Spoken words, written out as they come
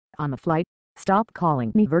on the flight, stop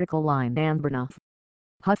calling me vertical line Ambernuff.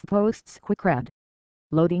 HuffPost's QuickRed.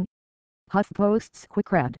 Loading. HuffPost's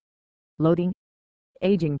QuickRed. Loading.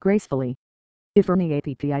 Aging gracefully. Iferney app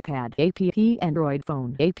iPad app Android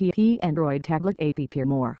phone app Android tablet app or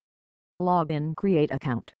more. Login create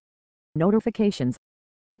account. Notifications.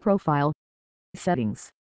 Profile. Settings.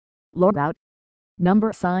 Logout.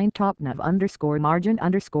 Number sign top nav underscore margin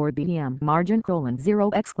underscore BM margin colon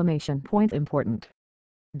 0 exclamation point important.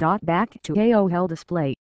 Dot back to AOL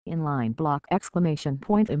display, inline block exclamation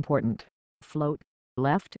point important. Float,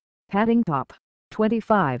 left, padding top,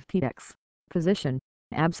 25 px, position,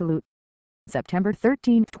 absolute. September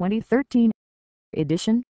 13, 2013.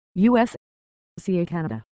 Edition, US, CA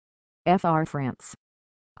Canada. FR France.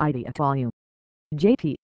 ID volume.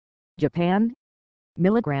 JP. Japan.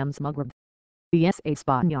 Milligrams Maghreb. BSA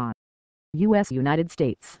Español. US United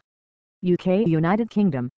States. UK United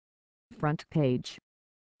Kingdom. Front page.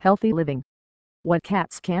 Healthy living. What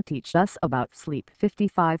cats can't teach us about sleep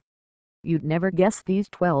 55. You'd never guess these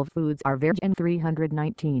 12 foods are veg and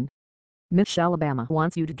 319. Miss Alabama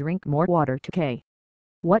wants you to drink more water. 2K.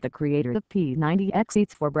 What the creator of P90X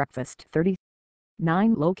eats for breakfast 30.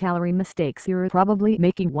 9 low-calorie mistakes you're probably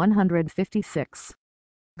making 156.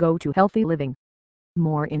 Go to Healthy Living.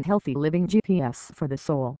 More in Healthy Living GPS for the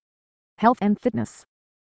soul. Health and fitness.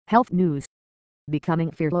 Health news.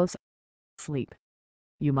 Becoming fearless. Sleep.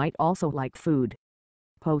 You might also like food.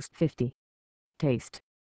 Post 50. Taste.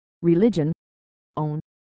 Religion. Own.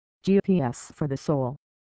 GPS for the soul.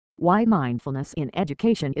 Why mindfulness in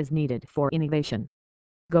education is needed for innovation.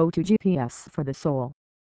 Go to GPS for the soul.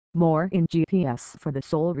 More in GPS for the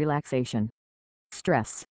soul relaxation.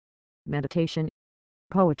 Stress. Meditation.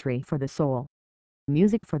 Poetry for the soul.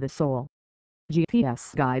 Music for the soul.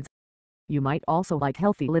 GPS guides. You might also like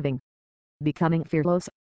Healthy Living. Becoming fearless.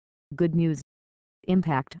 Good news.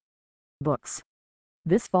 Impact. Books.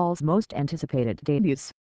 This fall's most anticipated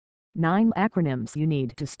debuts. 9 acronyms you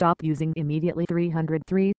need to stop using immediately.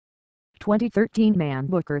 303. 2013 Man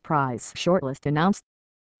Booker Prize shortlist announced.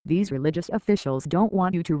 These religious officials don't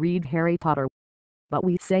want you to read Harry Potter, but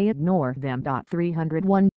we say ignore them.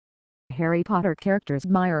 301. Harry Potter characters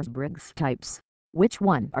Myers-Briggs types. Which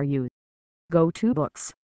one are you? Go to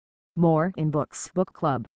Books. More in Books Book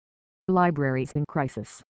Club. Libraries in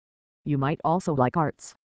crisis. You might also like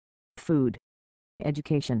arts. Food.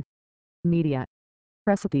 Education. Media.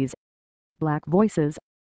 Recipes. Black voices.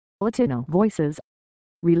 Latino voices.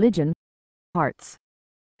 Religion. Arts.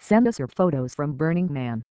 Send us your photos from Burning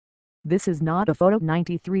Man. This is not a photo.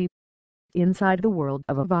 93. Inside the world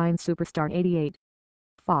of a Vine superstar. 88.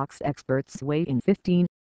 Fox experts weigh in. 15.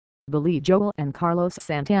 Billy Joel and Carlos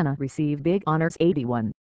Santana receive big honors.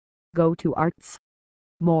 81. Go to Arts.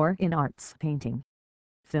 More in arts. Painting.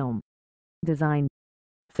 Film. Design.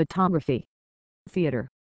 Photography. Theater.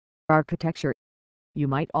 Architecture. You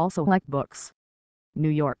might also like books. New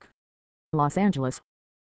York. Los Angeles.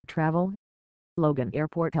 Travel. Logan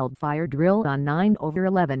Airport held fire drill on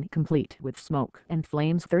 9/11 complete with smoke and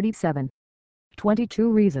flames. 37. 22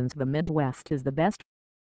 reasons the Midwest is the best.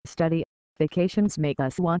 Study. Vacations make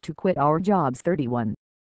us want to quit our jobs. 31.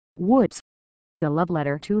 Woods. A love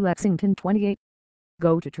letter to Lexington. 28.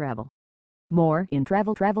 Go to travel. More in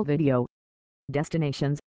travel video.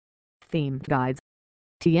 Destinations. Themed guides.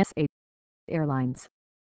 TSA. Airlines.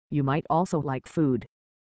 You might also like food.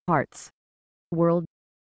 Arts. World.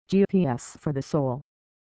 GPS for the soul.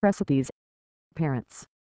 Recipes. Parents.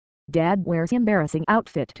 Dad wears embarrassing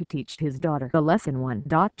outfit to teach his daughter a lesson.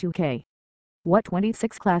 1.2K. What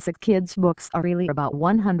 26 classic kids books are really about.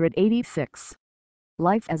 186.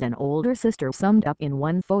 Life as an older sister summed up in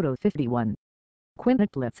one photo. 51.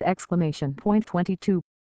 Quintuplets exclamation point 22.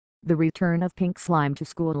 The return of pink slime to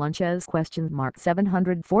school lunches ?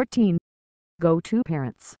 714. Go to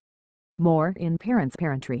Parents. More in Parents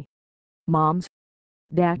Parentry. Moms.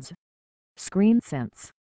 Dads. Screen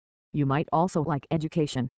Sense. You might also like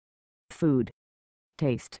education. Food.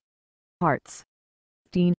 Taste. Arts.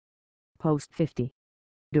 Teen. Post 50.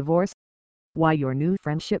 Divorce. Why your new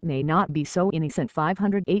friendship may not be so innocent.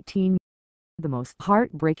 518. The most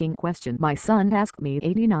heartbreaking question my son asked me.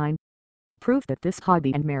 89. Proof that this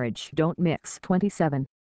hobby and marriage don't mix. 27.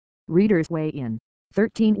 Readers weigh in.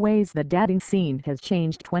 13 ways the dating scene has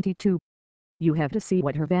changed. 22. You have to see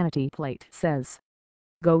what her vanity plate says.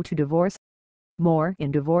 Go to Divorce. More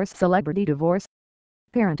in Divorce. Celebrity divorce.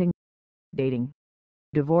 Parenting. Dating.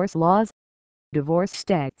 Divorce laws. Divorce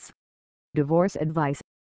stats. Divorce advice.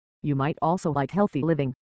 You might also like Healthy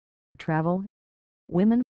Living. Travel.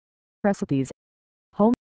 Women. Recipes.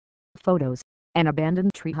 Home. Photos. An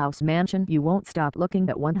abandoned treehouse mansion you won't stop looking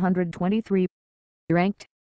at. 123. Ranked.